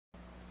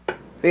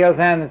Fails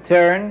on the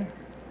turn.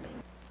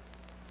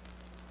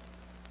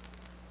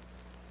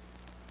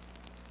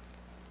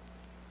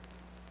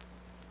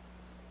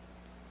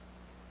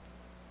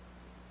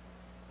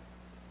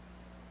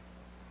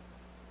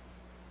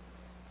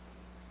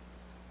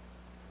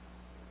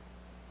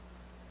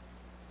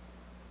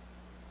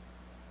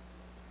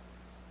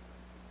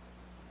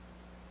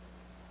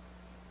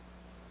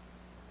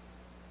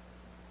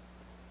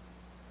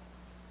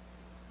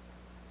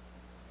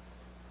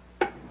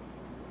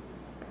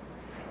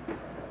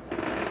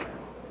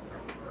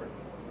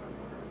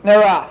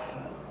 They're off.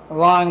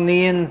 Along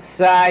the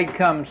inside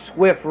comes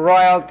Swift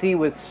Royalty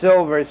with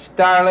Silver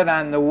Starlet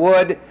on the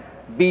wood.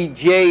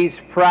 BJ's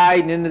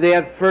Pride into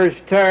that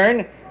first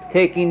turn.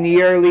 Taking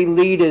the early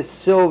lead is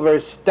Silver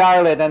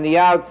Starlet on the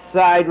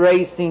outside,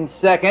 racing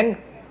second.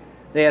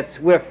 That's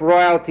Swift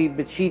Royalty,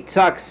 but she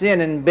tucks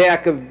in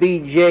back of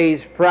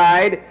BJ's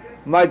Pride.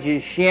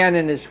 MUDGE'S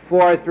Shannon is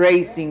fourth,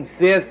 racing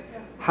fifth.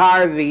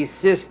 Harvey's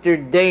Sister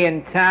Day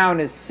in Town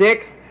is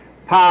sixth.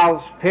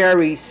 Paul's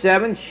Perry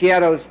 7th,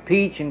 Shadow's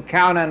Peach and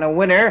Count on a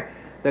Winner.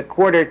 The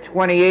quarter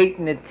 28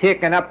 and a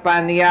ticking up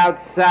on the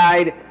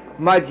outside.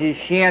 MUDGE'S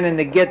Shannon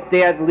to get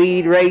that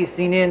lead,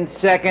 racing in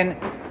second.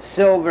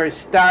 Silver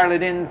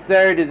Starlet in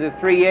third to the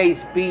 3-ace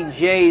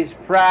BJ's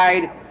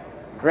Pride.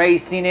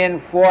 Racing in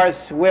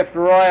fourth, Swift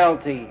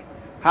Royalty.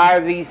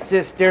 Harvey's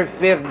Sister,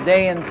 fifth,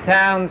 Day in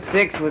Town,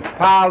 sixth with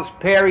Paul's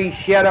Perry,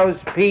 Shadow's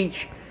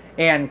Peach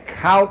and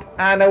Count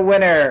on a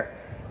Winner.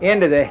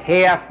 Into the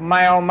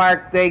half-mile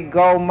mark they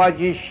go.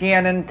 MUDGE'S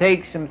Shannon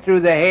takes him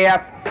through the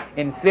half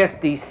in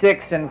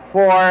 56 and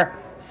 4.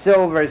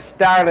 Silver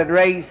Starlet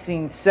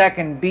racing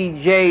second.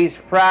 BJ's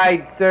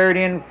Pride third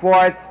in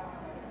fourth.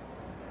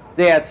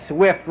 That's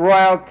Swift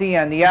Royalty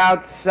on the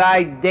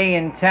outside. Day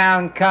in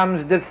Town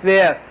comes to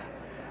fifth.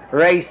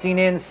 Racing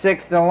in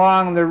sixth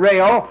along the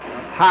rail,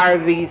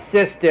 Harvey's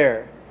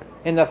Sister.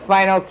 In the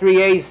final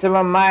 3/8 of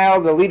a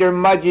mile, the leader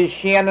MUDGE'S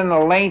Shannon,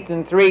 a length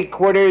and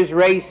 3/4,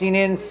 racing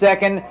in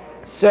second.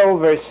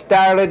 Silver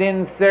Starlet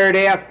in third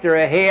after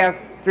a half,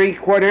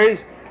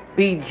 3/4.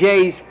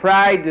 BJ's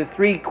Pride to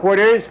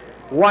 3/4,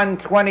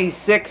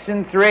 126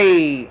 and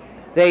 3.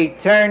 They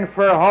turn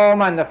for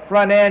home on the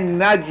front end.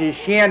 MUDGE'S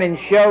Shannon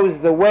shows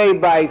the way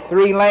by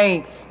 3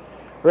 lengths.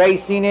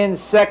 Racing in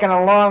second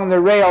along the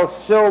rail,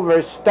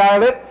 Silver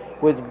Starlet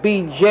with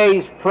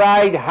BJ's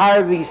Pride,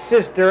 Harvey's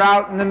Sister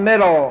out in the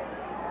middle.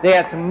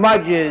 That's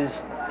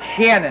MUDGE'S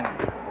Shannon.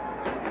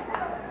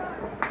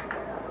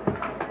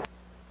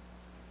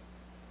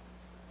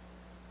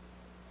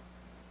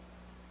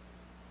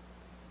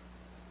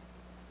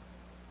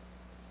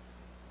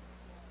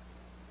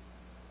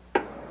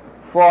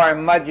 For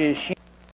MUDGE'S Shannon.